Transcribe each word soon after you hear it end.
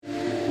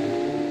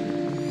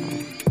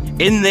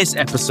In this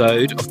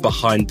episode of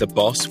Behind the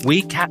Boss,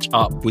 we catch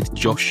up with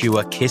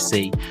Joshua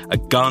Kissi, a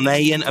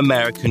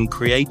Ghanaian-American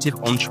creative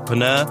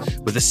entrepreneur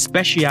with a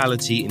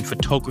speciality in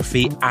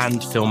photography and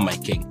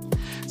filmmaking.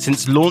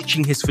 Since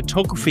launching his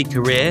photography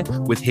career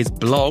with his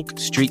blog,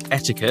 Street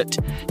Etiquette,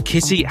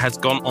 Kissi has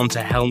gone on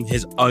to helm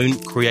his own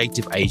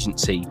creative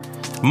agency.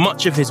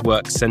 Much of his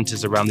work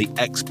centers around the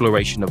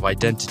exploration of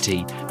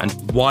identity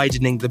and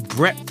widening the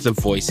breadth of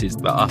voices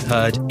that are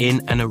heard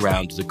in and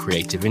around the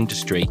creative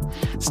industry.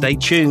 Stay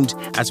tuned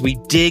as we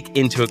dig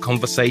into a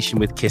conversation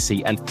with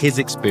Kissi and his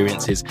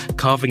experiences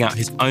carving out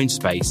his own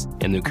space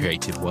in the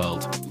creative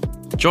world.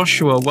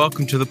 Joshua,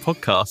 welcome to the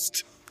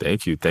podcast.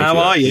 Thank you. How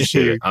are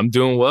you? I'm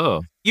doing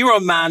well. You're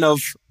a man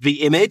of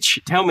the image.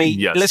 Tell me,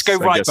 Yes, let's go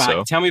right back.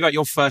 so. Tell me about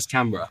your first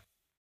camera.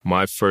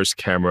 My first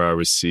camera I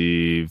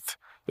received,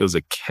 it was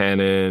a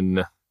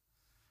Canon,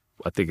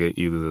 I think it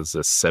either was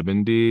a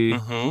 70.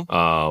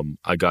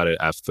 I got it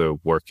after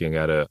working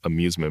at an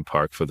amusement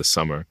park for the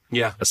summer.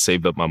 Yeah. I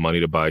saved up my money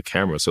to buy a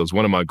camera. So it was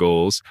one of my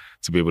goals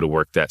to be able to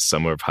work that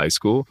summer of high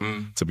school,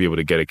 to be able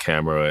to get a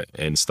camera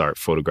and start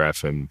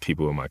photographing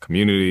people in my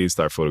community,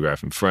 start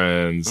photographing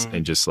friends.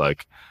 And just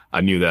like,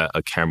 I knew that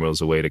a camera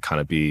was a way to kind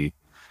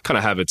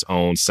of have its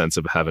own sense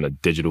of having a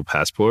digital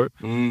passport.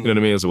 You know what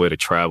I mean? It's a way to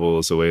travel.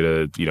 It's a way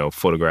to,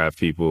 photograph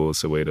people.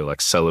 It's a way to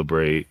like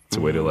celebrate. It's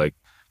a way to like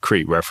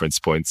create reference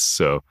points.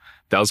 So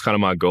that was kind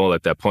of my goal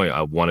at that point.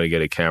 I wanted to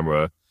get a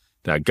camera.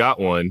 And I got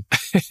one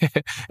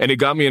and it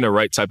got me in the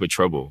right type of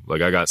trouble.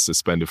 Like I got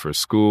suspended for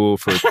school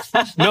for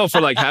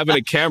like having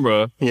a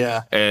camera.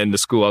 Yeah. And the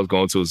school I was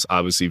going to was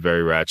obviously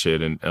very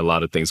ratchet and a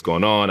lot of things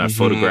going on. I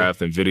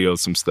photographed and videoed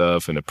some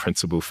stuff and the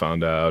principal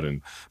found out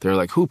and they're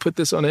like, who put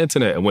this on the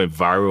internet? And went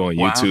viral on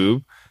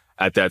YouTube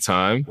at that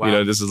time.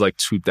 Wow. This is like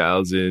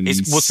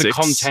 2006. Was the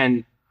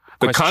content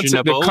The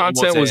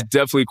content was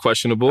definitely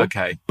questionable,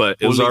 but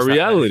it was our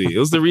reality. It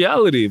was the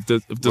reality of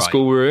the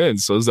school we were in.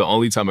 So it was the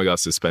only time I got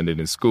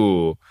suspended in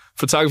school.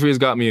 Photography has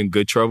got me in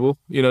good trouble,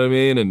 you know what I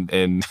mean?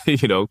 And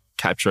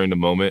capturing the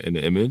moment and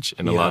the image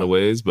in a lot of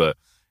ways. But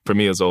for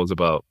me, it's always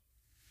about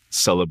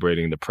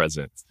celebrating the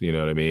present, you know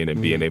what I mean?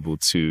 And being able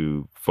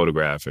to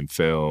photograph and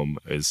film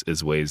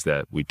is ways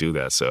that we do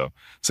that. So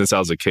since I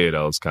was a kid,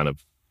 I was kind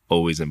of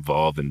always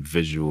involved in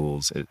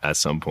visuals at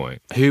some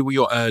point. Who were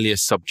your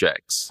earliest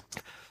subjects?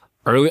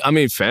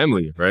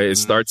 Family, right? It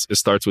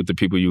starts with the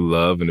people you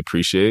love and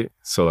appreciate.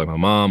 So like my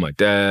mom, my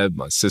dad,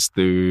 my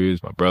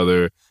sisters, my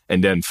brother,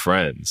 and then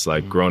friends.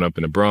 Like growing up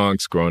in the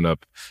Bronx, growing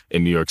up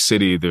in New York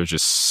City, there's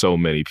just so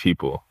many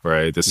people,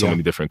 right? There's so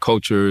many different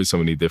cultures, so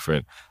many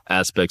different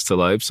aspects to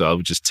life. So I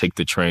would just take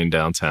the train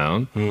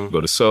downtown, go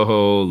to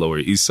Soho, Lower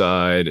East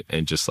Side,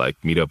 and just like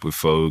meet up with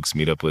folks,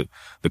 meet up with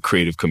the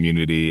creative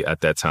community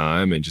at that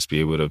time and just be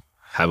able to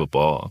have a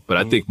ball. But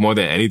I think more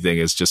than anything,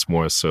 it's just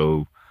more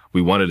so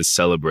we wanted to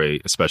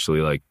celebrate,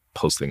 especially like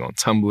posting on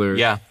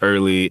Tumblr,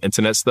 early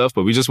internet stuff,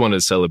 but we just wanted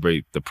to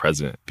celebrate the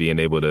present. Being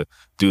able to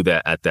do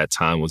that at that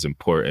time was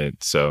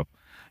important. So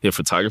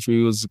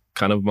photography was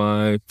kind of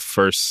my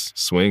first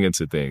swing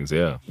into things.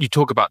 Yeah. You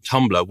talk about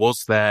Tumblr.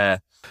 Was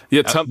there...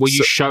 were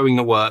you showing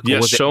the work? Yeah,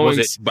 or was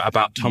it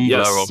about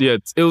Tumblr?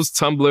 Yes, it was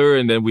Tumblr,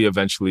 and then we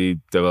eventually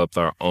developed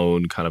our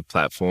own kind of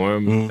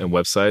platform and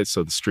website.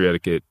 So the Street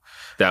Etiquette,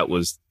 that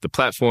was the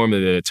platform,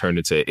 and then it turned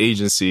into an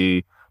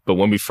agency. But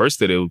when we first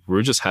did it, we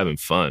were just having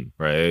fun,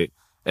 right?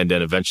 And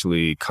then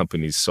eventually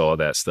companies saw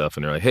that stuff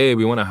and they're like, hey,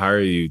 we want to hire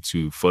you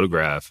to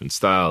photograph and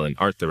style and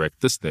art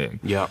direct this thing.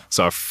 Yeah.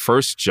 So our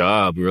first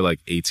job, we were like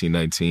 18,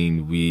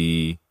 19,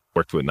 we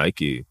worked with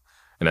Nike.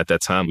 And at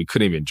that time, we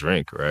couldn't even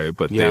drink, right?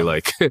 But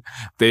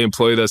they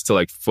employed us to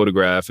like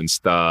photograph and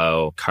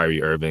style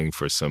Kyrie Irving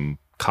for some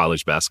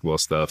college basketball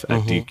stuff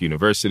at Duke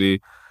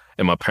University.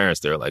 And my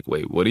parents, they're like,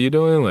 wait, what are you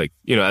doing? Like,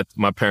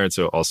 my parents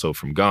are also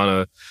from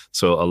Ghana.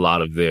 So a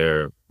lot of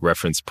their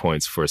reference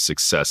points for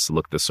success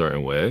looked a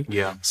certain way.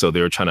 Yeah. So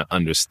they were trying to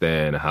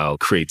understand how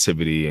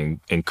creativity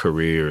and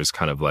careers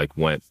kind of like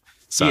went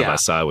side by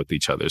side with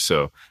each other.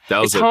 So that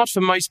was hard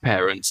for most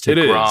parents to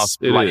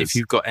grasp, if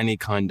you've got any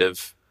kind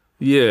of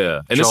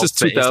and this is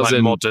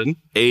 2008,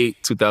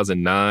 like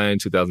 2009,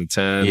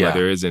 2010. Yeah. Like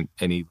there isn't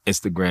any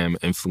Instagram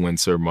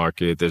influencer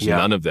market. There's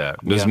none of that.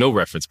 There's no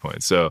reference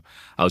point. So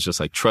I was just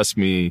like, trust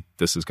me,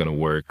 this is going to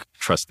work.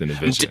 Trust in the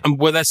vision. And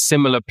were there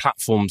similar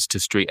platforms to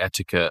Street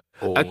Etiquette?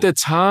 Or? At the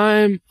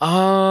time,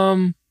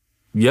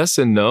 yes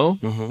and no.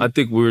 I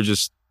think we were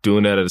just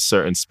doing that at a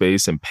certain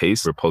space and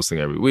pace. We're posting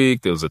every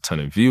week. There was a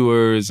ton of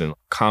viewers and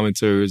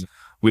commenters.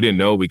 We didn't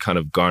know we kind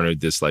of garnered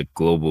this like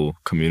global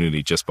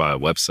community just by a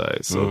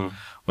website. So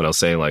when I was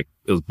saying like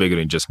it was bigger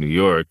than just New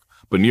York,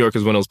 but New York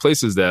is one of those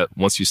places that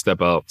once you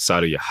step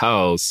outside of your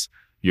house,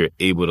 you're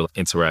able to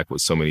interact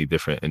with so many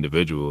different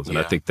individuals. And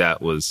I think that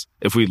was,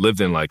 if we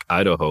lived in like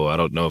Idaho, I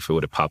don't know if it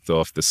would have popped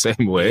off the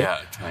same way. You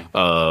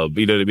know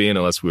what I mean?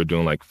 Unless we were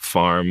doing like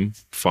farm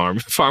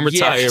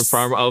attire,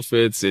 farm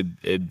outfits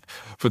and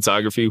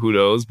photography, who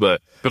knows?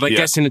 But I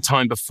guess in the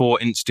time before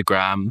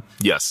Instagram,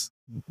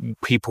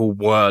 people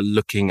were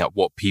looking at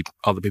what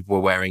other people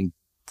were wearing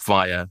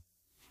via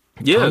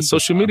Yeah,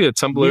 social media,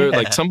 Tumblr. Yeah.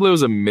 Like Tumblr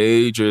was a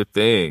major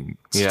thing.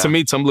 Yeah. To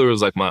me, Tumblr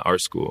was like my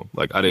art school.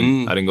 Like I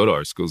didn't go to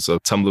art school. So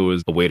Tumblr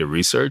was a way to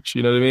research,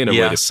 you know what I mean? A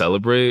way to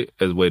celebrate,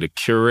 a way to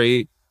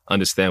curate,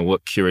 understand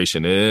what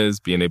curation is,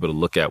 being able to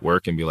look at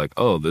work and be like,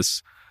 oh,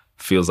 this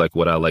feels like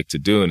what I like to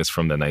do. And it's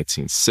from the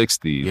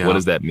 1960s. Yeah. What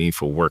does that mean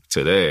for work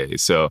today?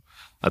 So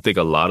I think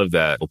a lot of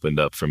that opened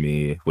up for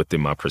me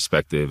within my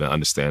perspective and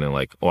understanding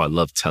like, oh, I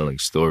love telling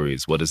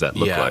stories. What does that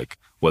look like?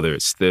 Whether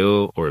it's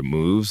still or it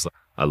moves,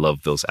 I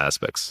love those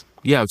aspects.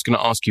 Yeah, I was going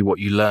to ask you what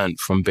you learned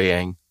from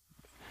being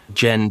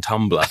Gen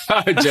Tumblr.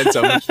 Gen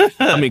Tumblr.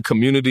 I mean,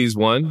 community is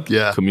one.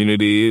 Yeah.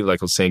 Community,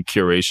 like I was saying,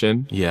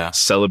 curation. Yeah.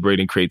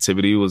 Celebrating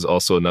creativity was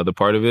also another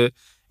part of it.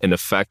 And the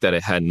fact that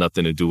it had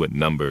nothing to do with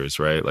numbers,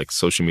 right? Like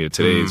social media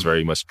today is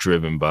very much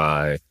driven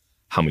by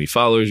how many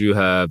followers you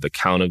have, the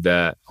count of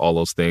that, all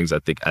those things. I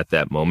think at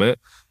that moment,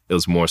 it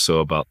was more so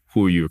about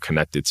who you're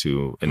connected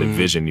to and the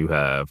vision you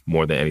have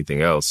more than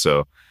anything else.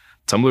 So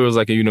Tumblr was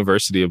like a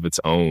university of its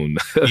own,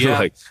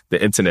 like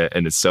the internet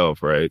in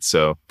itself, right?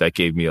 So that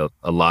gave me a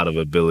lot of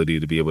ability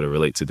to be able to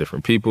relate to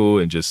different people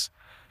and just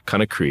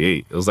kind of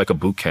create. It was like a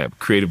boot camp,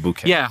 creative boot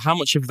camp. Yeah, how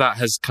much of that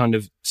has kind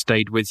of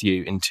stayed with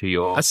you into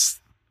your...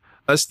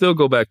 I still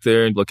go back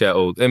there and look at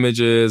old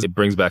images. It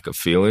brings back a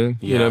feeling,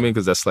 you know what I mean?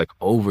 Because that's like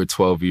over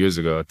 12 years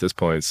ago at this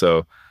point.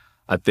 So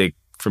I think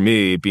for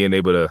me, being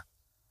able to,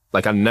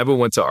 like I never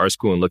went to art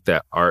school and looked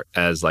at art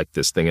as like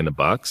this thing in the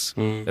box.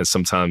 And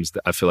sometimes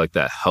I feel like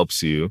that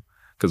helps you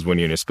because when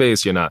you're in a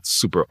space, you're not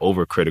super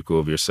overcritical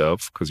of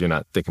yourself because you're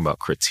not thinking about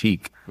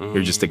critique.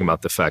 You're just thinking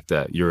about the fact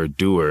that you're a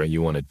doer and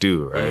you want to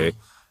do, right?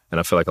 And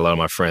I feel like a lot of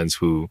my friends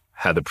who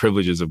had the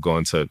privileges of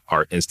going to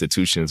art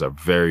institutions are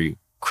very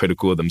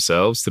critical of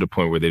themselves to the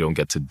point where they don't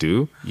get to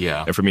do.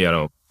 Yeah. And for me,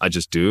 I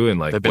just do.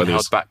 And like, they've been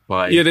held back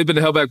by... Yeah, they've been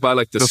held back by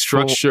like the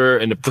structure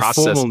and the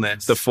process,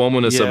 the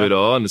formalness of Yeah. it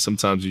all. And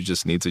sometimes you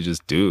just need to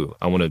just do.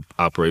 I want to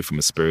operate from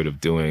a spirit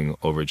of doing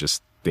over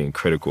just being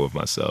critical of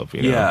myself,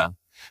 you know? Yeah.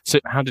 So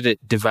how did it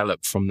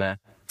develop from there?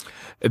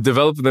 It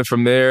developed then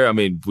from there. I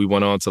mean, we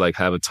went on to like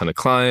have a ton of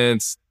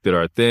clients, did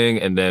our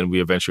thing. And then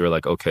we eventually were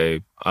like,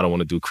 okay, I don't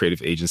want to do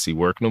creative agency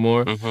work no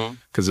more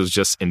because it was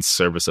just in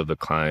service of the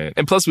client.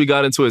 And plus we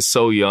got into it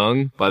so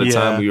young. By the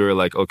time we were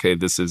like, okay,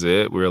 this is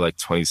it. We were like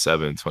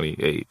 27,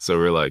 28. So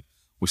we were like,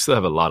 we still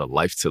have a lot of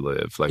life to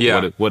live. Like,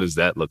 what does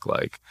that look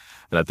like?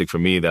 And I think for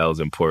me, that was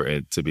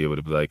important to be able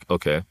to be like,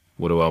 okay,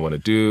 what do I want to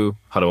do?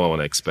 How do I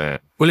want to expand?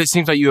 Well, it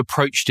seems like you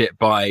approached it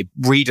by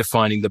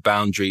redefining the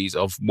boundaries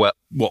of what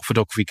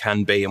photography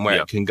can be and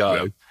where it can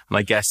go. And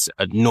I guess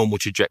a normal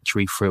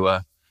trajectory through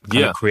a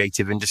kind of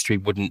creative industry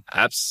wouldn't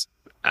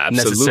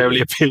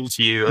necessarily appeal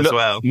to you as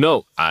well.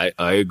 No, I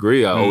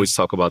agree. I always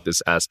talk about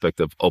this aspect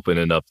of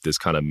opening up this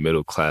kind of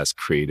middle class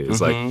creatives.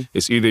 Like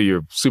it's either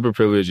you're super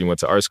privileged, you went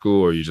to art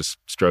school, or you're just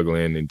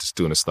struggling and just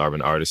doing a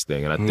starving artist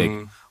thing. And I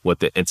think what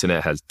the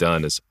internet has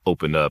done is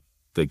open up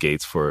the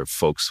gates for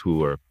folks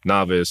who are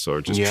novice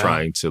or just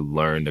trying to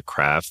learn the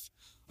craft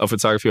of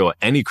photography or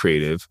any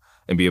creative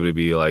and be able to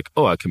be like,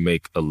 oh, I can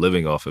make a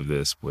living off of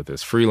this with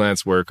this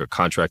freelance work or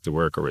contractor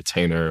work or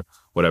retainer,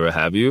 whatever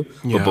have you.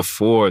 Yeah. But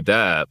before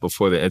that,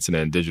 before the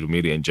internet and digital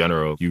media in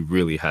general, you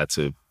really had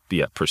to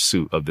be at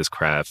pursuit of this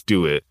craft,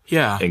 do it,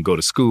 and go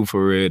to school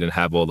for it and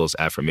have all those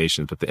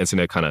affirmations. But the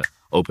internet kind of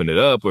opened it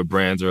up where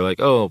brands are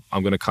like, oh,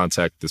 I'm going to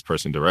contact this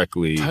person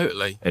directly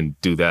and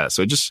do that.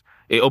 So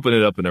it opened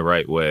it up in the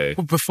right way.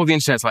 Well, before the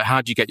internet, it's like,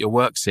 how do you get your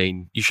work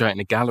seen? You show it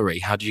in a gallery.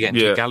 How do you get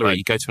into a gallery?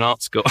 You go to an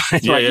art school.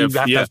 You have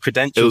to have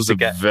credentials. It was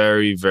a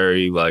very,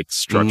 very like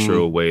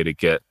structural way to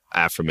get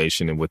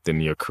affirmation and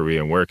within your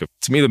career and work.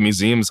 To me, the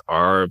museums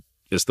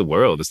it's the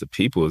world, it's the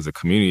people, it's the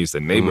communities,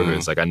 the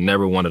neighborhoods. Like I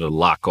never wanted to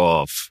lock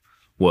off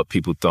what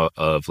people thought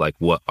of like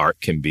what art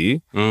can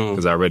be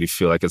because I already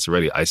feel like it's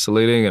already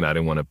isolating and I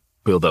didn't want to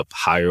build up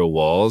higher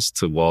walls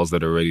to walls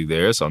that are already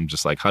there. So I'm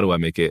just like, how do I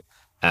make it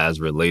as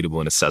relatable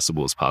and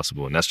accessible as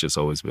possible? And that's just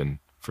always been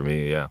for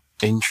me,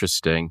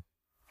 Interesting.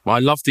 Well, I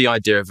love the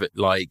idea of it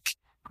like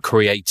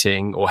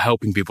creating or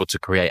helping people to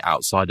create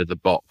outside of the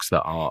box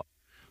that art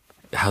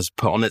has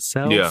put on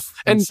itself. Yeah.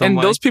 And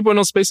those people in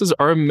those spaces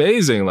are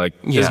amazing. Like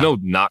there's no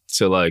knock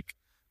to like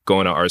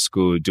going to art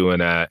school, doing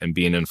that and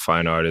being a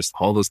fine artist.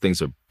 All those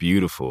things are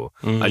beautiful.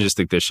 I just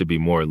think there should be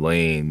more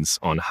lanes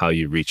on how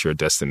you reach your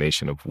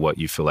destination of what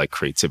you feel like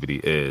creativity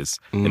is.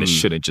 And it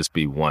shouldn't just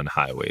be one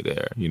highway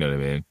there. You know what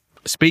I mean?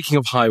 Speaking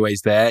of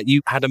highways there,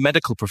 you had a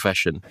medical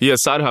profession. Yeah,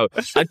 side how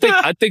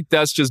I think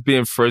that's just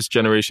being first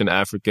generation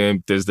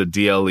African. There's the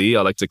DLE.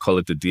 I like to call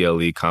it the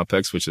DLE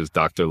complex, which is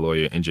doctor,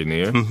 lawyer,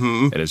 engineer.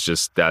 And it's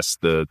just, that's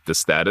the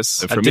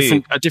status. And for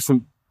me, a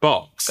different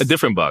box. A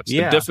different box.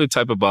 Yeah. A different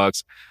type of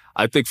box.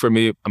 I think for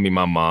me, I mean,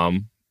 my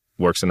mom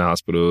works in the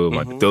hospital.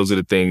 Those are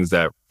the things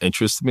that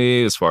interest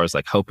me as far as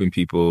like helping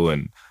people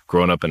and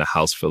growing up in a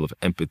house full of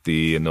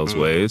empathy in those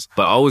ways.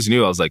 But I always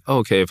knew, I was like, oh,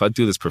 okay, if I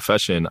do this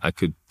profession, I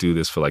could do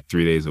this for like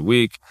 3 days a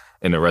week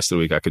and the rest of the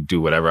week I could do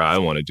whatever I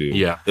want to do.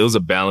 Yeah. It was a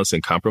balance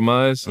and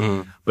compromise,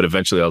 but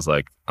eventually I was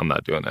like, I'm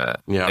not doing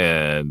that. Yeah.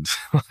 And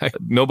like,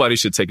 nobody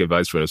should take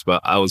advice from this,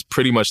 but I was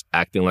pretty much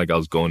acting like I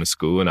was going to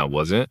school and I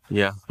wasn't.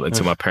 Yeah.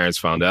 Until my parents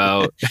found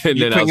out. And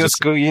you then put I was your just,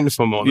 school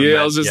uniform on.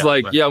 I was just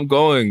like, I'm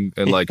going,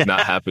 and like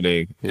not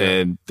happening. Yeah.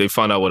 And they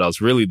found out what I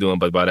was really doing,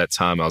 but by that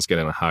time I was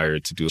getting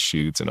hired to do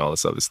shoots and all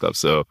this other stuff.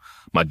 So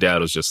my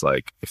dad was just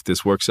like, if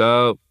this works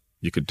out,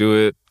 you could do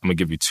it. I'm going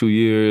to give you 2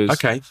 years.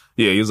 Okay.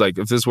 Yeah, he was like,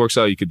 if this works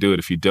out, you could do it.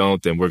 If you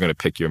don't, then we're going to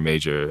pick your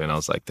major. And I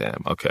was like,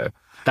 damn, okay.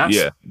 That's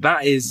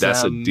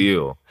a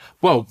deal.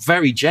 Well,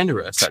 very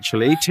generous,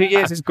 actually. 2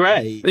 years is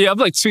great. Yeah, I'm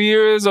like, 2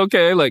 years,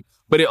 okay. Like,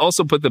 but it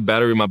also put the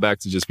battery in my back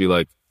to just be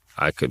like,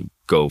 I could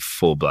go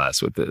full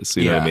blast with this.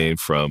 You know what I mean?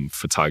 From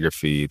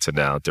photography to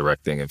now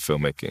directing and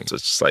filmmaking. So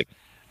it's just like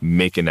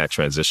making that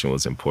transition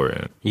was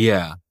important.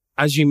 Yeah.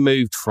 As you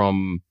moved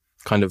from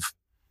kind of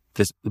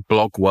this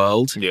blog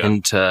world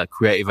into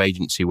creative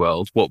agency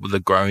world, what were the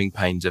growing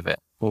pains of it?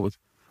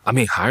 I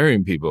mean,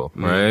 hiring people,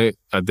 right?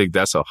 I think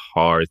that's a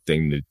hard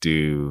thing to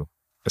do,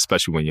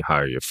 especially when you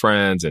hire your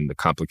friends and the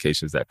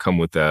complications that come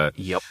with that.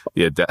 Yep.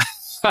 Yeah.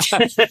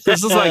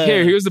 This is like,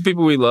 here's the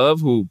people we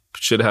love who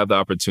should have the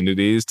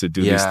opportunities to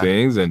do these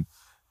things. And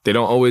they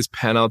don't always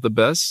pan out the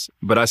best,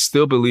 but I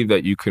still believe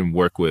that you can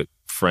work with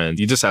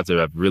friends. You just have to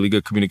have really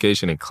good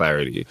communication and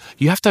clarity.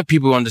 You have to have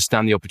people who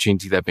understand the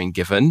opportunity they're being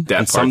given.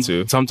 That part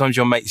too. Sometimes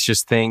your mates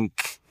just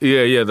think...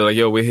 Yeah. They're like,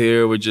 yo, we're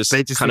here. We're just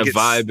kind of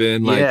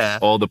vibing,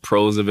 like all the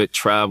pros of it,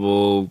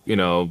 travel,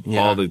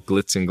 all the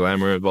glitz and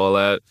glamour of all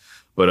that.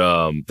 But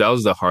that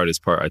was the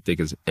hardest part, I think,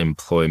 is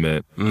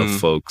employment of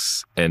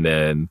folks. And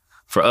then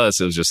for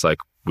us, it was just like,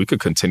 we could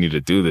continue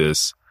to do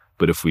this,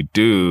 but if we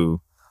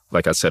do,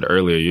 like I said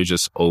earlier, you're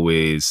just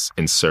always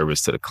in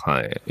service to the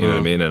client. You know what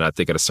I mean? And I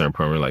think at a certain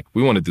point, we're like,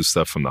 we want to do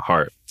stuff from the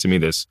heart. To me,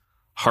 there's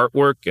heart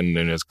work and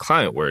then there's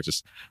client work,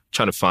 just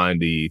trying to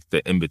find the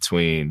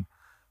in-between.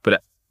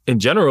 But in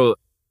general,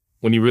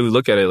 when you really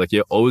look at it, like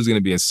you're always going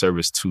to be in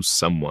service to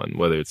someone,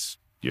 whether it's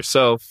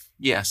yourself,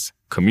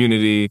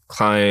 community,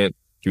 client.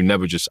 You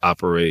never just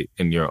operate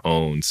in your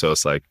own. So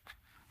it's like,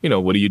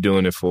 what are you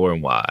doing it for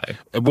and why?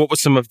 What were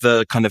some of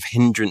the kind of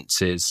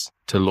hindrances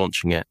to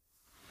launching it?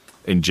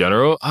 In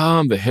general,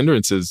 the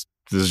hindrances,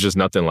 there's just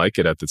nothing like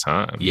it at the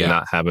time. Yeah.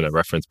 Not having a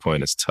reference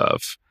point is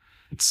tough.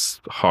 It's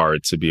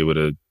hard to be able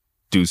to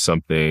do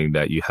something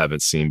that you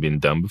haven't seen being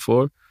done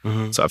before.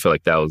 So I feel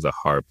like that was the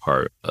hard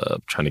part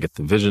of trying to get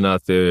the vision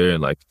out there.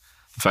 And like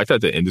the fact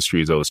that the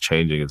industry is always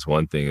changing is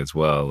one thing as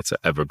well. It's an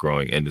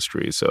ever-growing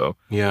industry. So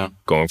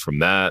going from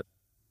that,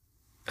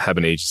 have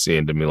an agency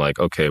and to be like,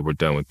 okay, we're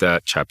done with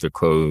that. Chapter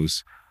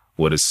close.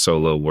 What does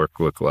solo work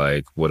look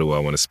like? What do I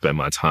want to spend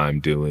my time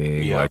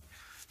doing? Like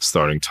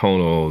starting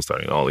tonal,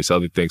 starting all these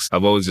other things.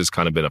 I've always just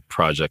kind of been a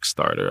project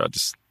starter. I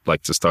just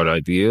like to start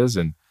ideas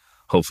and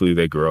hopefully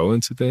they grow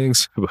into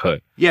things.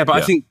 But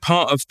I think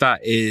part of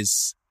that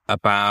is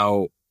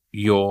about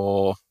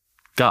your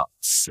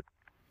guts,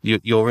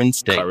 your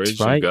instincts, courage,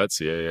 right? And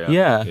guts,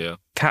 yeah.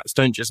 Cats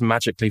don't just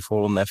magically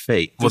fall on their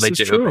feet. Well, this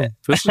they is do true. a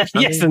bit.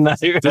 Yes and no.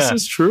 This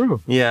is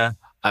true. Yeah.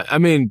 I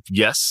mean,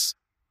 yes.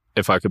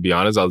 If I could be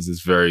honest, I was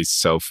just very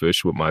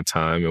selfish with my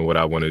time and what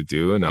I want to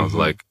do. And I was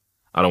like,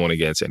 I don't want to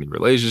get into any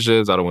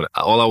relationships.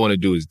 All I want to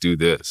do is do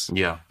this.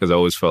 Yeah. Because I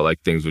always felt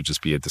like things would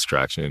just be a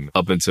distraction.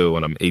 Up until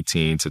when I'm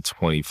 18 to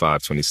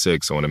 25,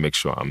 26, I want to make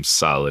sure I'm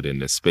solid in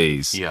this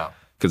space. Yeah.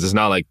 Because it's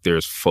not like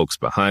there's folks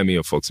behind me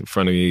or folks in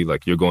front of me.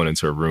 Like you're going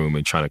into a room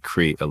and trying to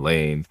create a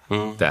lane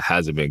that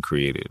hasn't been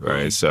created,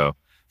 right? So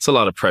it's a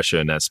lot of pressure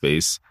in that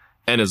space.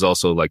 And it's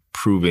also like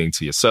proving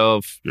to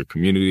yourself, your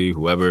community,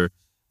 whoever,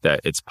 that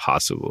it's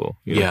possible.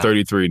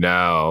 33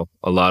 now,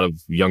 a lot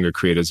of younger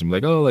creators are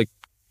like, oh, like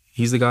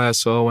he's the guy I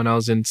saw when I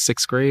was in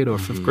 6th grade or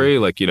 5th grade.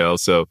 Like,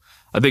 so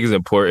I think it's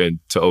important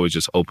to always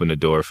just open the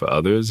door for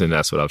others. And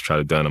that's what I've tried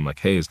to do. I'm like,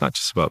 hey, it's not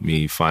just about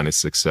me finding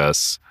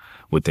success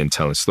within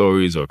telling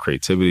stories or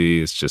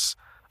creativity. It's just,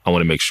 I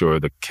want to make sure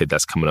the kid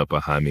that's coming up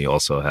behind me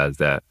also has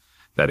that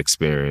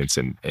experience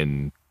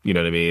and you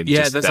know what I mean? Yeah,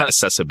 just there's that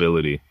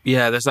accessibility.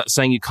 Yeah, there's that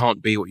saying, you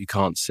can't be what you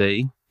can't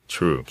see.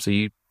 True. So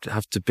you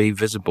have to be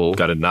visible.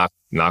 Got to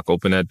knock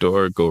open that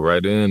door, go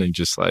right in, and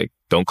just like,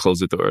 don't close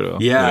the door though.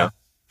 Yeah.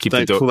 Keep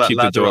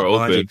the door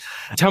open.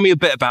 Tell me a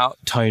bit about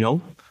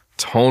Tonal.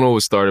 Tonal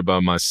was started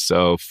by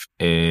myself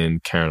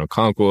and Karen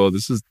Okonkwo.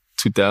 This is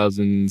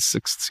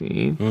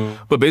 2016.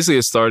 But basically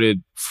it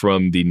started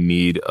from the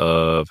need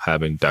of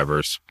having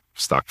diverse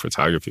stock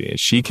photography. And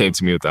she came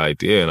to me with the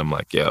idea and I'm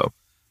like, yo,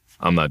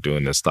 I'm not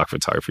doing this. Stock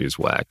photography is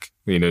whack.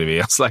 You know what I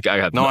mean? I was like,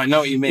 I know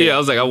what you mean. Yeah, I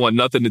was like, I want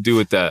nothing to do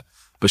with that.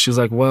 But she was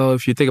like, well,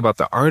 if you think about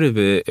the art of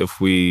it,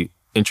 if we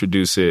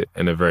introduce it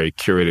in a very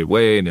curated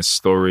way and the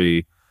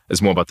story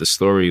is more about the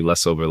story,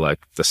 less over like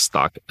the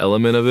stock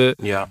element of it.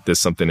 Yeah. There's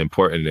something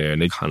important there.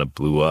 And they kind of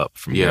blew up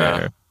from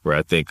there, where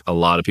I think a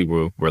lot of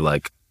people were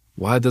like,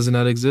 why doesn't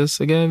that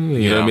exist again?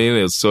 You know what I mean?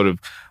 It was sort of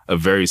a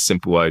very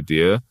simple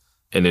idea.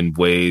 And in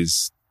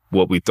ways,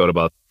 what we thought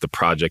about the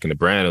project and the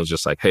brand, it was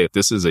just like, hey,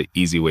 this is an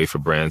easy way for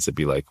brands to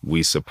be like,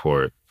 we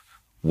support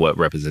what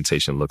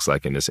representation looks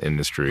like in this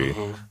industry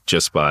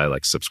just by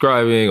like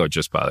subscribing or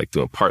just by like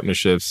doing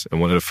partnerships. And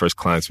one of the first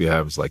clients we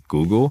had was like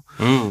Google.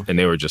 And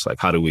they were just like,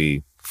 how do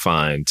we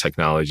find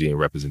technology and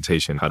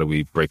representation? How do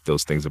we break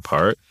those things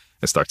apart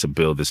and start to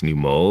build this new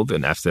mold?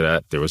 And after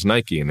that, there was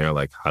Nike. And they're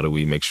like, how do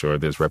we make sure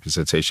there's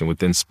representation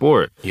within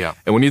sport? Yeah.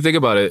 And when you think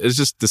about it, it's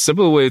just the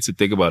simple way to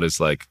think about it is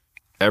like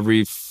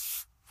every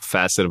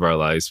facet of our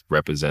lives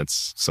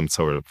represents some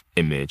sort of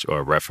image or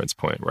a reference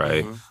point,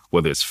 right?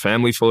 Whether it's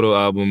family photo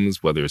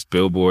albums, whether it's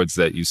billboards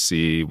that you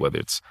see, whether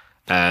it's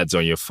ads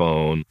on your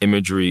phone,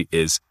 imagery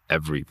is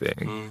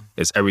everything.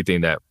 It's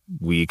everything that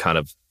we kind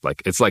of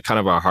like, it's like kind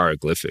of our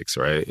hieroglyphics,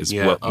 right? It's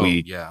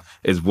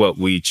what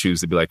we choose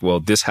to be like, well,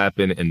 this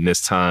happened in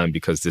this time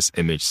because this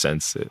image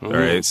sensed it,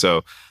 right?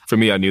 So for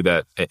me, I knew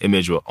that an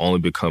image will only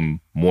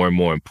become more and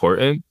more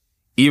important,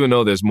 even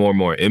though there's more and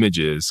more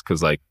images,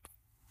 because like,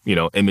 you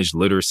know, image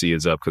literacy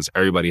is up because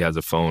everybody has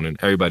a phone and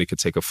everybody could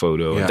take a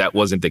photo. And that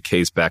wasn't the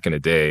case back in the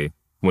day.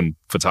 When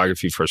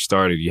photography first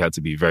started, you had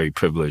to be very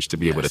privileged to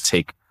be able to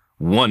take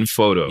one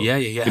photo.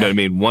 You know what I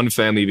mean? One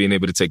family being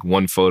able to take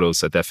one photo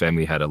so that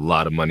family had a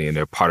lot of money and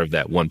they're part of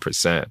that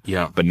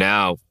 1%. But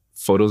now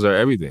photos are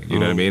everything. You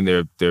know what I mean?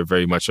 They're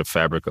very much a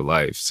fabric of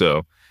life.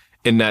 So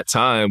in that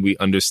time, we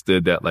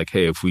understood that like,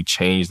 hey, if we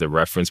change the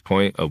reference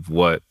point of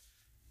what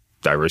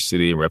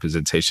diversity and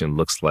representation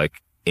looks like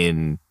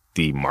in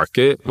the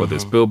market, whether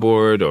it's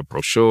billboard or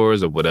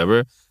brochures or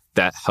whatever,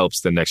 that helps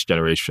the next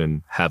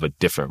generation have a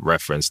different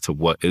reference to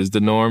what is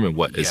the norm and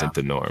what isn't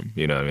the norm.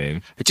 You know what I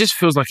mean? It just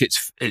feels like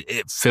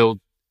it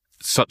filled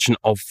such an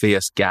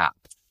obvious gap.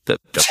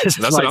 That's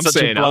like what I'm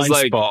saying. I was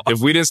like, if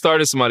we didn't start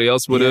it, somebody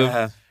else would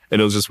have.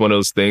 And it was just one of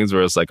those things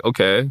where it's like,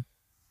 okay,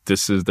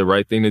 this is the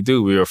right thing to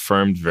do. We were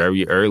affirmed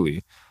very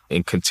early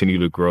and continue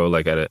to grow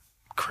like at a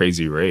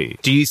crazy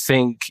rate. Do you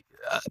think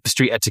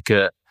street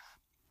etiquette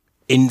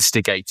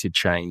instigated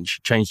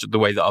changed the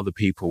way that other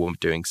people were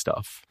doing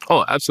stuff?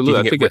 Oh, absolutely.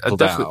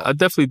 I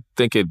definitely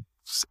think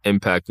it's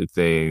impacted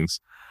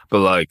things. But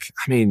like,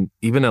 I mean,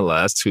 even the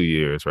last 2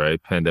 years,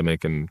 right?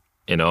 Pandemic and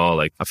all,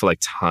 like, I feel like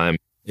time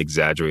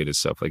exaggerated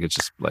stuff. Like, it's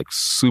just like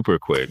super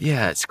quick.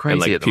 Yeah, it's crazy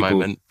and, like, at the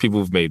moment. People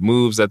have made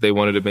moves that they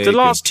wanted to make. The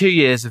last 2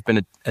 years have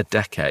been a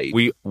decade.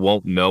 We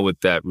won't know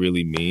what that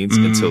really means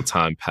until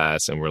time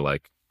passes and we're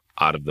like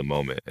out of the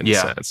moment in a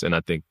sense. And I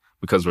think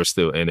because we're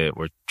still in it,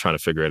 we're trying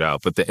to figure it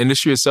out. But the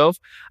industry itself,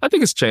 I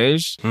think it's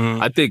changed.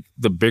 I think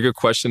the bigger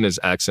question is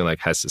asking, like,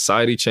 has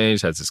society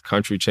changed? Has this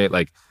country changed?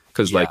 Like,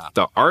 because like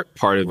the art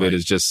part of it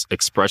is just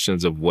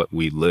expressions of what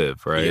we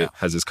live, right?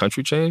 Has this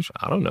country changed?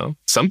 I don't know.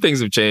 Some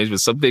things have changed, but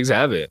some things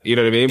haven't. You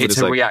know what I mean? But it's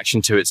a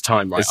reaction to its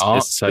time, right? It's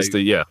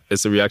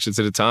a reaction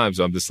to the time.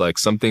 So I'm just like,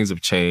 some things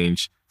have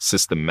changed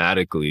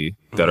systematically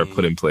that are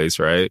put in place,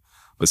 right?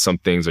 But some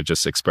things are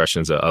just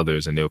expressions of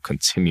others and they'll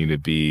continue to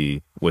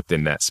be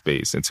within that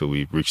space until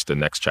we reach the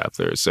next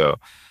chapter. So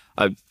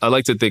I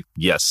like to think,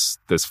 yes,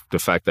 the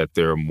fact that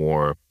there are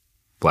more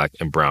Black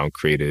and brown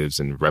creatives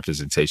and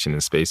representation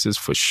in spaces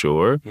for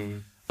sure.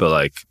 But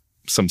like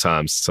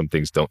sometimes some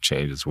things don't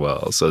change as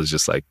well. So it's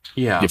just like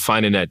you're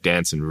finding that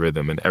dance and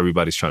rhythm and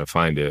everybody's trying to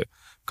find it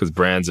because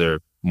brands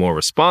are more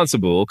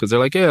responsible because they're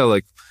like, yeah,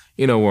 like,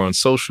 you know, we're on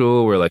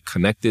social, we're like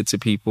connected to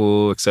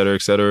people, et cetera,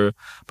 et cetera.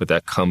 But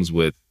that comes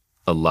with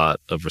a lot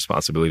of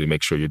responsibility to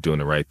make sure you're doing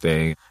the right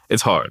thing.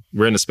 It's hard.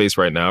 We're in a space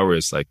right now where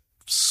it's like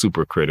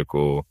super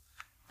critical.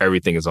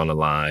 Everything is on the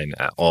line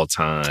at all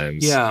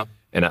times. Yeah.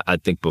 And I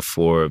think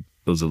before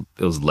it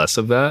was less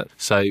of that.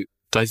 So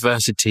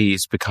diversity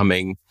is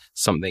becoming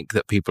something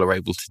that people are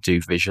able to do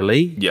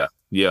visually. Yeah.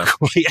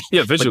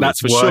 Visually,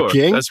 that's for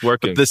working, sure. That's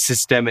working. But the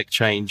systemic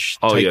change.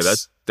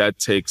 That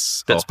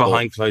takes. That's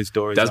behind closed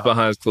doors. That's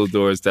behind closed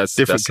doors. That's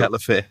different kettle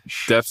of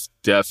fish.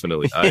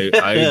 Definitely.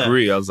 I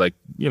agree. I was like,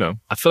 you know,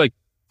 I feel like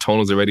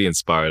Tonal's already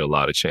inspired a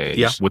lot of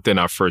change within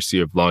our first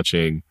year of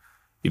launching.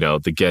 You know,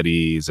 the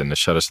Gettys and the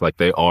Shutters, like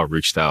they all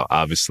reached out,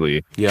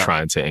 obviously,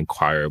 trying to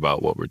inquire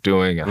about what we're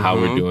doing and how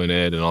we're doing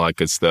it and all that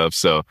good stuff.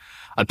 So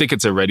I think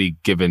it's already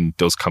given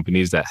those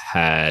companies that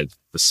had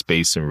the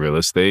space and real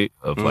estate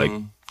of like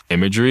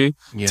imagery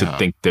to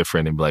think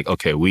different and be like,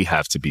 okay, we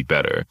have to be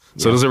better.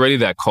 So there's already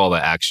that call to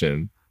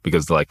action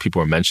because like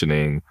people are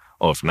mentioning,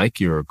 oh, if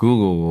Nike or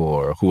Google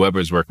or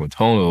whoever is working with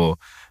Tonal,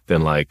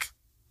 then like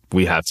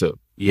we have to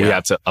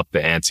up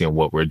the ante on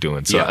what we're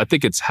doing. So I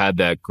think it's had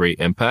that great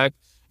impact.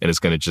 And it's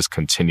going to just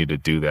continue to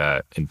do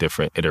that in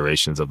different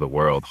iterations of the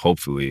world,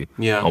 hopefully,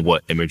 on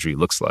what imagery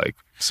looks like.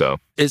 So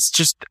it's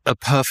just a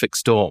perfect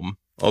storm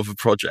of a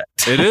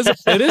project. It is a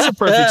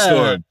perfect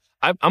storm.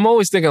 I'm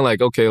always thinking like,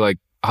 okay, like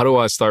how do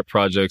I start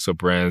projects or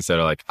brands that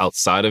are like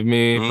outside of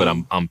me, but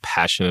I'm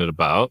passionate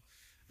about,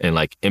 and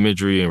like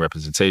imagery and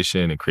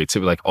representation and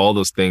creativity, like all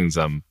those things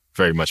I'm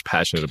very much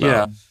passionate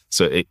about.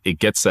 So it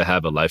gets to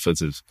have a life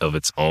of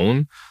its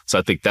own. So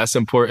I think that's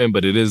important,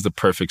 but it is the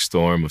perfect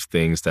storm of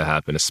things to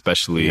happen,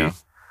 especially,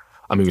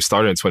 I mean, we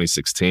started in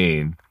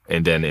 2016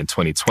 and then in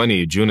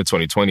 2020, June of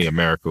 2020,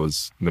 America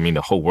was, I mean,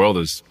 the whole world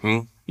is,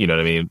 you know what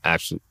I mean,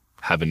 actually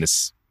having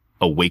this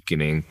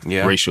awakening,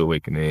 racial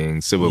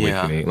awakening, civil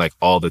awakening, like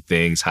all the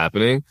things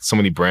happening. So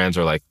many brands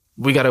are like,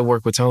 we got to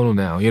work with tonal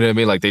now. You know what I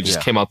mean? Like they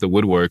just came out the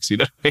woodworks, you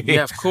know what I mean?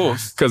 Yeah, of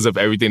course. Because of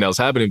everything that was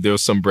happening. There were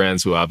some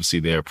brands who were obviously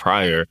there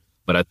prior,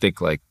 but I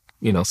think like,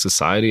 you know,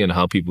 society and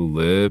how people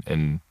live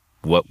and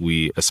what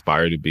we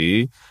aspire to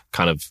be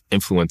kind of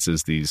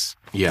influences these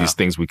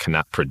things we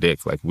cannot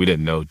predict. Like we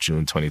didn't know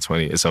June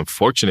 2020. It's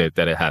unfortunate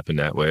that it happened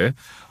that way,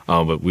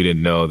 but we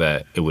didn't know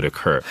that it would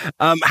occur.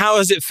 How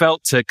has it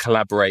felt to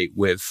collaborate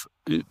with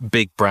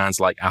big brands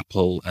like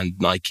Apple and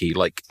Nike?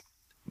 Like,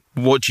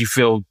 what do you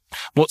feel,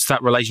 what's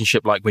that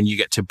relationship like when you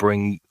get to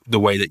bring the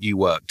way that you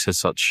work to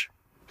such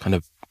kind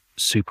of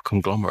super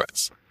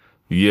conglomerates?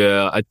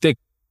 Yeah, I think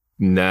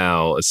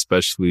now,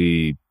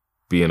 especially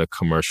being a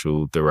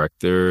commercial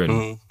director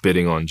and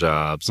bidding on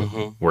jobs,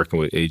 and working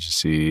with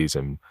agencies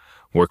and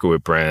working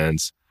with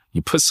brands,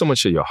 you put so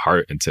much of your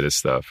heart into this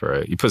stuff,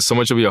 right? You put so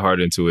much of your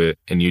heart into it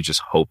and you just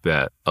hope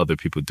that other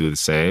people do the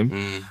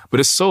same. But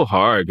it's so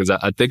hard because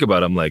I think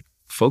about it, I'm like,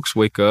 folks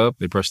wake up,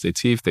 they brush their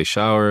teeth, they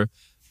shower,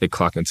 they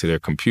clock into their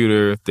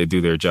computer, they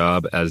do their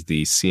job as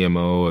the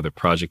CMO or the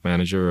project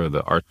manager or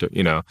the art,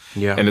 you know?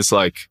 Yeah. And it's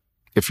like,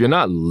 if you're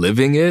not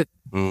living it,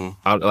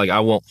 I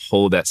won't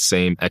hold that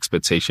same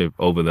expectation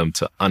over them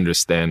to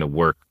understand the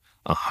work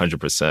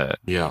 100%.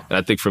 Yeah. And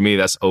I think for me,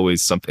 that's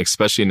always something,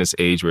 especially in this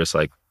age where it's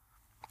like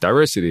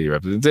diversity,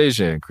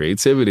 representation,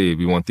 creativity.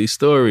 We want these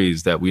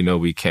stories that we know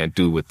we can't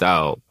do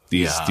without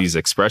these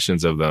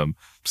expressions of them.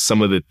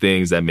 Some of the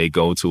things that may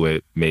go to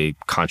it may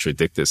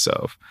contradict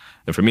itself.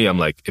 And for me, I'm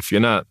like, if you're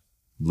not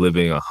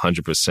living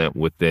 100%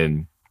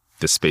 within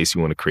the space you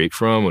want to create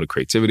from, or the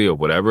creativity or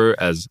whatever,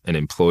 as an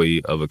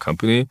employee of a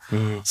company,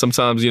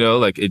 sometimes, you know,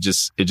 like it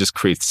just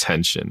creates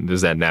tension.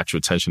 There's that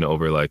natural tension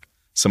over like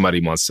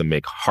somebody wants to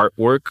make heart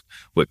work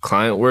with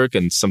client work.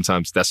 And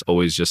sometimes that's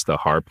always just the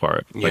hard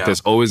part. Like there's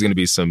always going to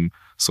be some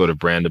sort of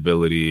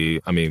brandability.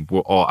 I mean,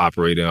 we're all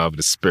operating off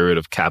the spirit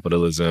of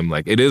capitalism.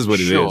 Like it is what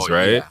it is,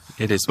 right? Yeah,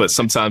 it is. But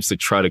sometimes to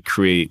try to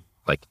create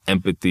like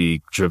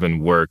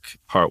empathy-driven work,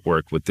 heart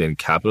work within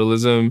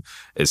capitalism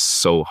is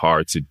so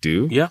hard to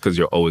do because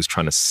you're always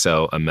trying to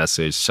sell a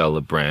message, sell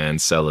a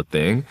brand, sell a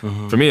thing.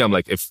 For me, I'm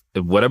like, if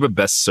whatever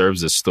best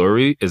serves the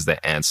story is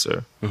the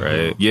answer,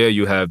 right? Yeah,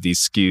 you have these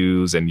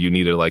SKUs and you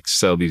need to like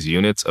sell these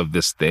units of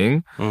this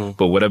thing,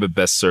 but whatever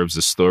best serves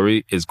the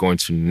story is going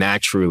to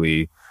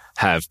naturally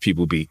have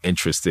people be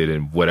interested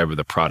in whatever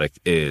the product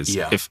is,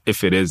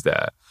 if it is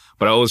that.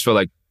 But I always feel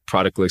like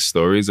product-less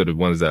stories are the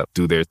ones that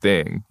do their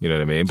thing. You know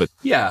what I mean? But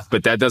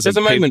that doesn't. There's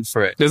a moment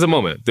for it. There's a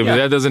moment.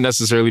 That doesn't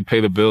necessarily pay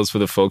the bills for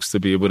the folks to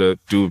be able to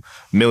do $1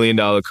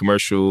 million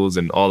commercials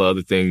and all the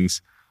other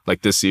things.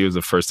 Like this year was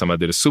the first time I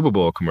did a Super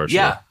Bowl commercial,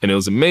 and it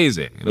was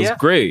amazing. It was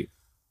great,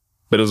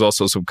 but it was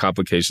also some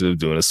complications of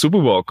doing a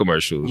Super Bowl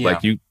commercial. Yeah.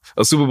 Like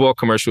a Super Bowl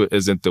commercial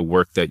isn't the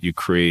work that you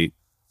create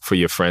for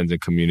your friends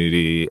and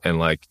community, and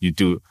like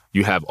you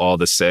have all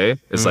the say.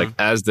 It's like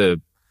as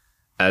the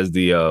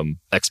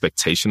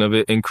expectation of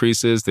it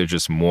increases, there's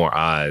just more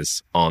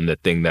eyes on the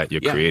thing that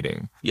you're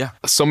creating. Yeah.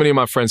 So many of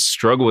my friends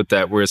struggle with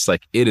that, where it's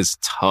like, it is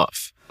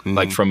tough,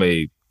 like from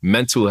a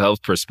mental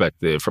health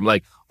perspective, from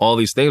like all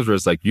these things where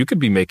it's like, you could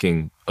be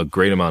making a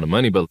great amount of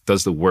money, but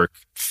does the work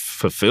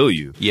fulfill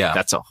you? Yeah.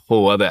 That's a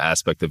whole other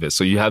aspect of it.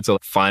 So you have to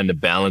find the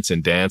balance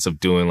and dance of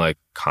doing like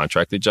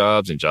contracted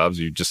jobs and jobs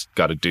you just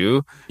got to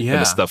do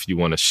and the stuff you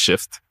want to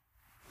shift.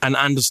 And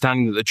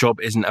understanding that the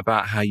job isn't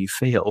about how you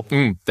feel.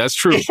 That's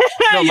true.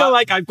 You're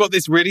like, I've got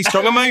this really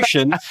strong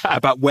emotion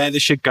about where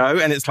this should go.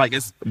 And it's like,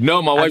 my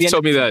wife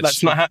told me that.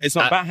 It's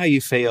not about how you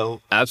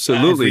feel.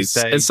 Absolutely.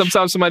 And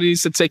sometimes somebody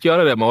needs to take you out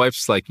of that. My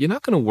wife's like, you're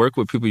not going to work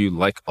with people you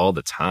like all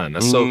the time.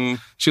 That's so,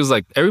 she was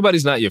like,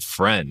 everybody's not your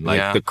friend.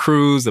 Like the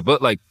crews,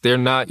 like they're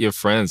not your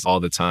friends all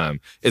the time.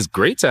 It's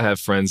great to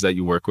have friends that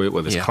you work with,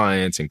 whether it's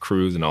clients and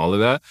crews and all of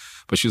that.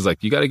 But she was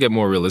like, you got to get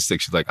more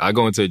realistic. She's like, I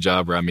go into a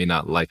job where I may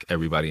not like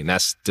everybody, and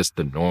that's just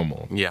the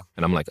normal. Yeah.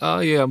 And I'm like, oh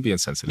yeah, I'm being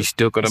sensitive. You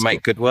still got to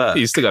make good work.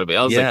 You still got to be.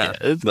 I was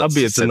like, I'm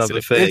being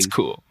sensitive. Thing. It's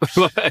cool.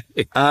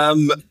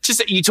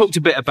 Just you talked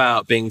a bit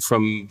about being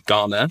from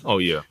Ghana. Oh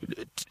yeah.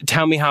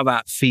 Tell me how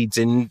that feeds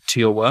into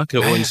your work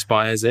or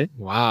inspires it.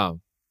 Wow.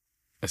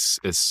 It's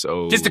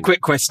so. Just a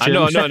quick question.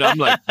 I know. I'm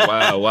like,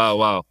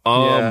 wow.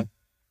 I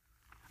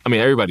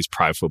mean, everybody's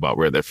prideful about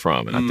where they're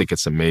from, and I think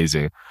it's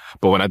amazing.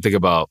 But when I think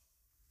about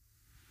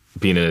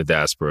being in the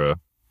diaspora,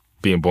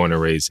 being born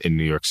and raised in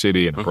New York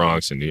City and the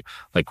Bronx, and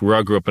like where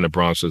I grew up in the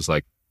Bronx was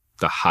like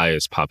the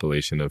highest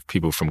population of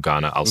people from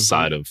Ghana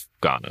outside of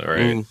Ghana,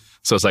 right?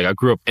 So it's like I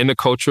grew up in the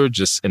culture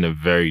just in a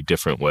very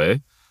different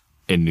way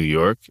in New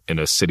York, in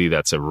a city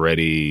that's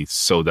already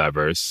so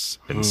diverse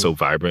and so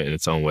vibrant in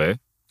its own way.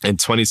 In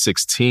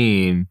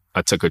 2016,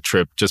 I took a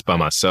trip just by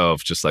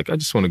myself, just like I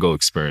just want to go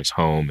experience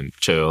home and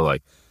chill,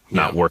 like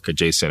not work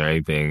adjacent or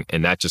anything.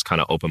 And that just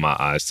kind of opened my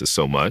eyes to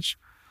so much.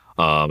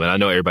 And I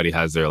know everybody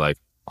has their like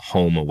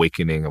home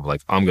awakening of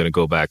like, I'm going to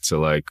go back to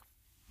like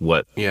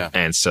what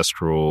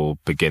ancestral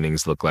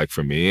beginnings look like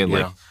for me. And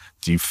like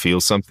do you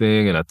feel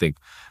something? And I think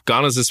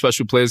Ghana's a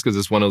special place because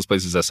it's one of those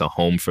places that's a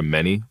home for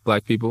many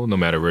Black people, no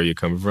matter where you're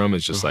coming from.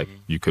 It's just like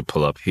you could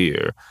pull up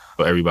here.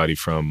 But everybody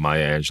from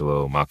Maya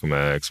Angelou, Malcolm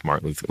X,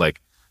 Martin Luther, like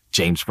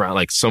James Brown,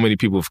 like so many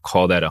people have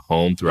called that a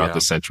home throughout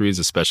the centuries,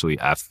 especially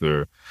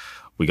after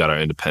we got our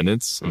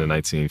independence in the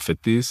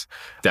 1950s.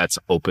 That's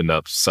opened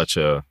up such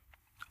a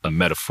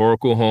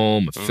metaphorical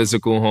home, a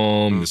physical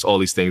home. There's all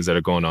these things that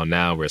are going on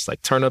now where it's like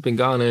turn up in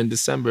Ghana in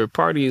December,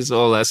 parties,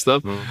 all that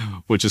stuff,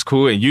 which is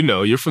cool. And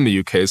you're from the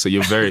UK, so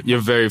you're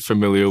very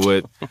familiar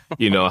with,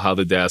 how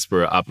the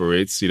diaspora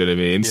operates. You know what I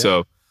mean? Yeah.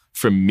 So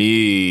for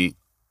me,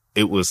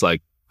 it was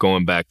like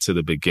going back to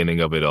the beginning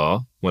of it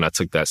all when I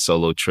took that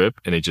solo trip,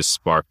 and it just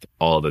sparked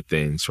all the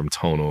things from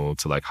tonal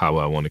to like how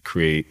I want to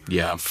create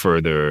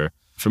further.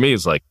 For me,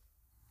 it's like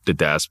the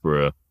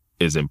diaspora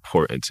is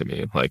important to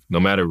me. Like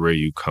no matter where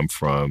you come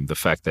from, the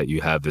fact that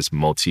you have this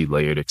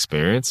multi-layered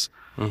experience,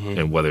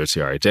 and whether it's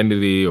your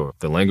identity or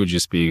the language you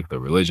speak, the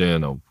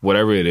religion or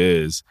whatever it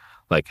is,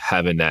 like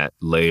having that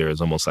layer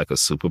is almost like a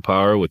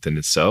superpower within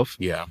itself.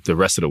 Yeah. The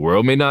rest of the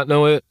world may not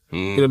know it,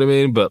 you know what I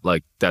mean? But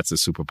like that's a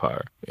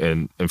superpower.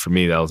 And for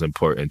me, that was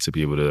important to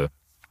be able to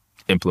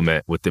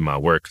implement within my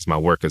work because my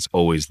work has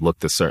always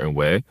looked a certain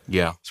way.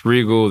 Yeah. It's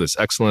regal, there's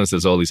excellence,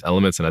 there's all these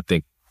elements. And I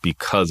think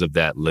because of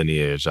that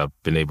lineage, I've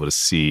been able to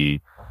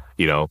see,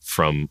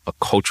 from a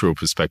cultural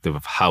perspective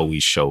of how we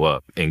show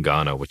up in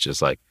Ghana, which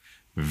is like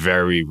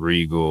very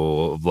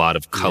regal, a lot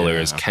of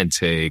colors,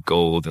 kente,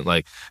 gold, and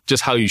like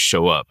just how you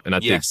show up. And I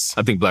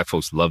think Black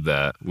folks love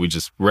that. We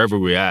just, wherever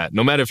we're at,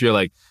 no matter if you're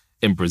like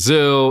in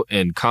Brazil,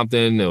 in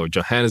Compton or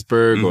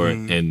Johannesburg or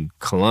in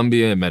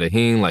Colombia, in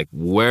Medellin, like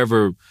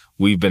wherever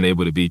we've been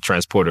able to be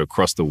transported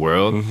across the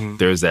world,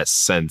 there's that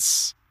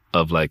sense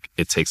of like,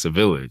 it takes a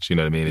village, you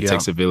know what I mean? It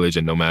takes a village,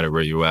 and no matter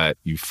where you're at,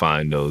 you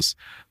find those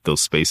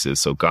spaces.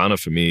 So Ghana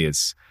for me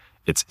it's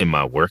in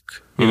my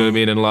work, you know what I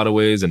mean? In a lot of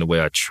ways, and the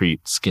way I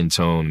treat skin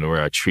tone, and the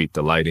way I treat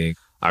the lighting.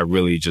 I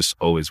really just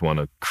always want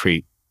to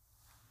create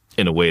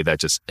in a way that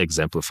just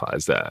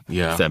exemplifies that,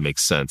 if that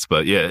makes sense.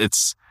 But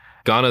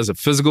Ghana is a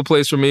physical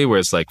place for me where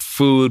it's like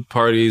food,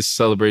 parties,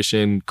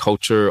 celebration,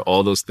 culture,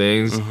 all those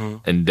things.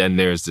 And then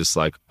there's this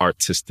like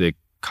artistic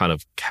kind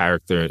of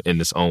character in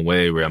its own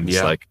way where I'm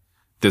just like,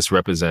 this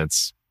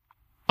represents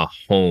a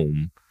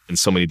home in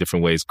so many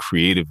different ways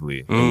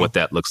creatively and what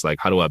that looks like.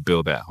 How do I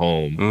build that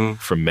home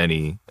for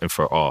many and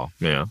for all?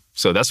 Yeah.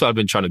 So that's what I've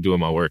been trying to do in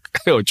my work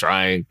or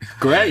trying.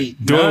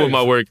 Great. Doing with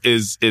my work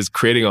is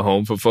creating a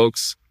home for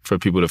folks, for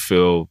people to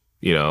feel,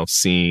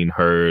 seen,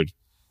 heard,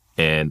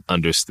 and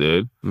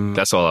understood.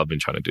 That's all I've been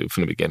trying to do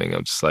from the beginning.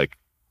 I'm just like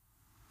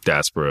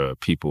diaspora,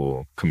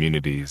 people,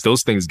 communities.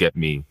 Those things get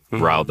me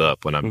riled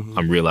up when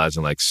I'm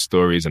realizing like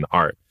stories and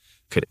art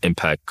could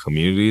impact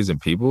communities and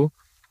people.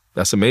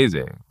 That's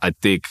amazing. I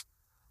think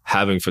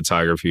having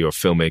photography or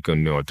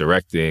filmmaking or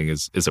directing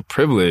is a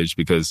privilege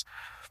because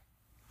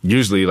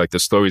usually like the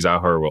stories I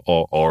heard were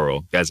all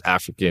oral. As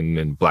African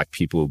and Black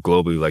people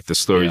globally, like the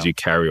stories you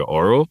carry are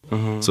oral.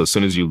 So as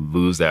soon as you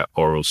lose that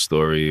oral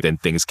story, then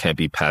things can't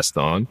be passed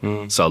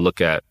on. So I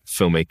look at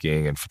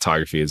filmmaking and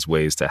photography as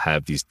ways to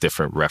have these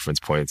different reference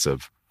points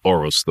of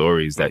oral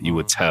stories that you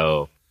would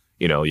tell,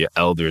 your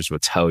elders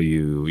would tell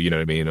you, you know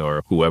what I mean?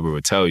 Or whoever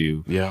would tell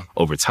you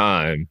over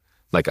time.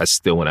 Like I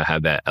still want to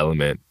have that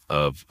element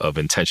of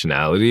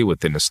intentionality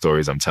within the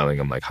stories I'm telling.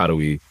 I'm like, how do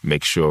we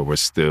make sure we're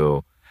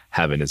still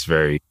having this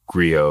very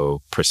griot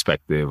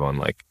perspective on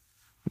like,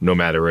 no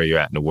matter where you're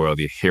at in the world,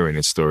 you're hearing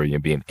a story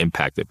and being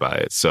impacted by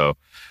it. So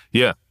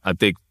yeah, I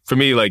think for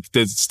me, like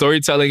the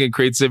storytelling and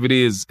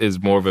creativity is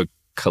more of a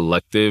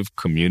collective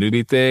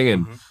community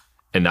thing.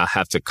 And I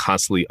have to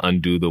constantly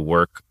undo the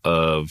work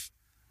of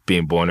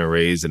being born and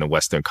raised in a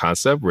Western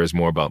concept where it's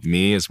more about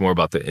me, it's more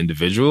about the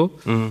individual.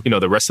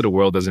 The rest of the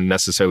world doesn't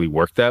necessarily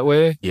work that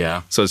way.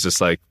 Yeah. So it's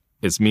just like,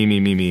 it's me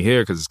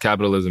here because it's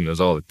capitalism, there's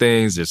all the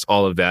things, there's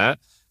all of that.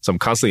 So I'm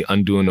constantly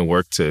undoing the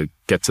work to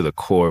get to the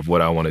core of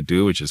what I want to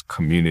do, which is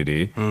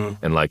community,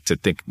 and like to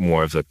think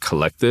more of the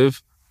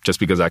collective. Just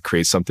because I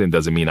create something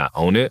doesn't mean I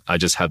own it. I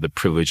just have the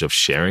privilege of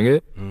sharing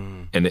it.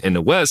 And in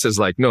the West, it's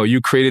like, no,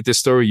 you created this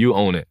story, you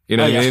own it. You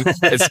know what I mean?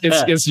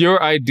 It's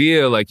your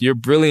idea. Like you're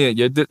brilliant.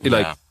 You're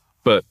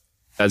but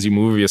as you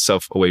move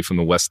yourself away from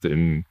the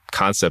Western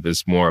concept,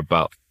 it's more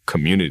about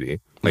community.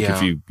 Like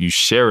if you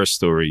share a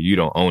story, you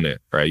don't own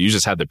it, right? You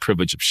just have the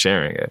privilege of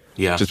sharing it.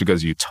 Yeah. Just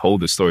because you told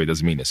the story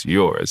doesn't mean it's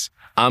yours.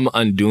 I'm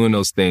undoing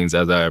those things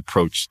as I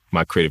approach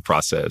my creative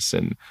process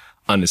and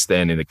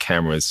understanding the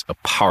camera is a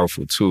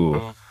powerful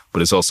tool,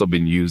 but it's also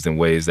been used in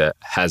ways that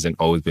hasn't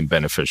always been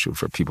beneficial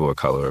for people of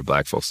color or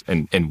Black folks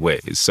in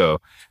ways. So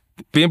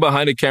being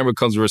behind the camera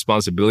comes with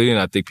responsibility, and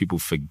I think people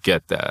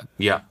forget that.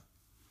 Yeah.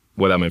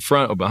 Whether I'm in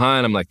front or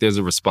behind, I'm like, there's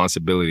a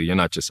responsibility. You're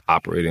not just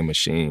operating a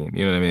machine.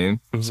 You know what I mean?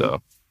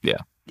 So, yeah.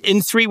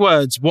 In 3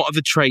 words, what are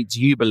the traits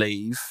you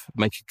believe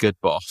make a good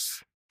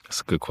boss?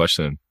 That's a good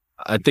question.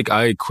 I think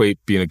I equate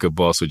being a good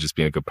boss with just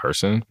being a good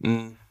person.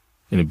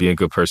 And being a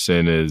good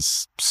person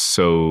is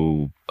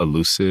so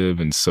elusive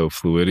and so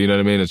fluid. You know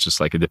what I mean? It's just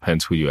like, it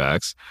depends who you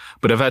ask.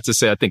 But I've had to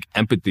say, I think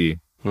empathy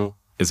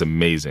is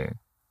amazing.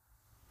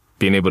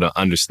 Being able to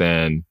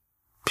understand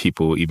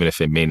people, even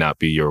if it may not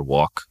be your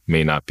walk,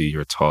 may not be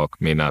your talk,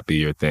 may not be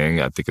your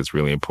thing, I think it's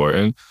really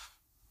important.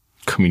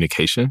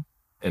 Communication.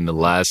 And the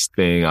last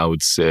thing I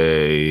would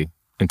say,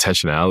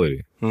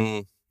 intentionality.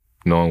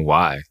 Knowing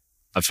why.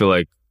 I feel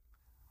like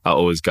I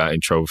always got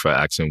in trouble for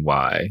asking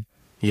why.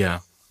 Yeah.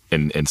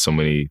 In so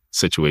many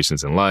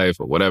situations in life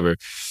or whatever.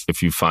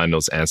 If you find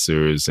those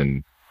answers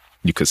and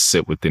you could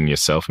sit within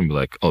yourself and be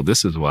like, oh,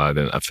 this is why,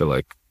 then I feel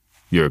like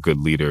you're a good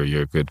leader,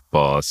 you're a good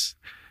boss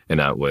in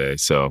that way.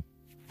 So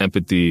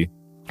empathy,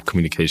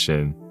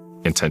 communication,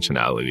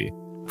 intentionality.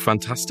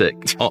 Fantastic.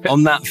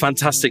 On that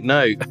fantastic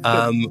note,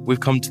 we've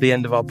come to the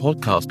end of our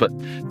podcast.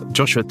 But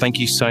Joshua, thank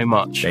you so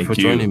much for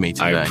joining me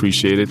today. I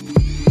appreciate it.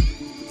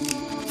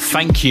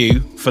 Thank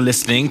you for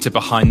listening to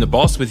Behind the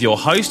Boss with your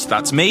host,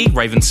 that's me,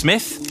 Raven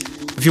Smith.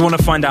 If you want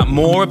to find out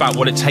more about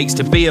what it takes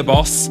to be a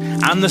boss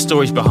and the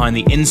stories behind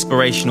the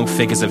inspirational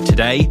figures of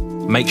today,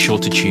 make sure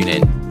to tune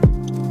in.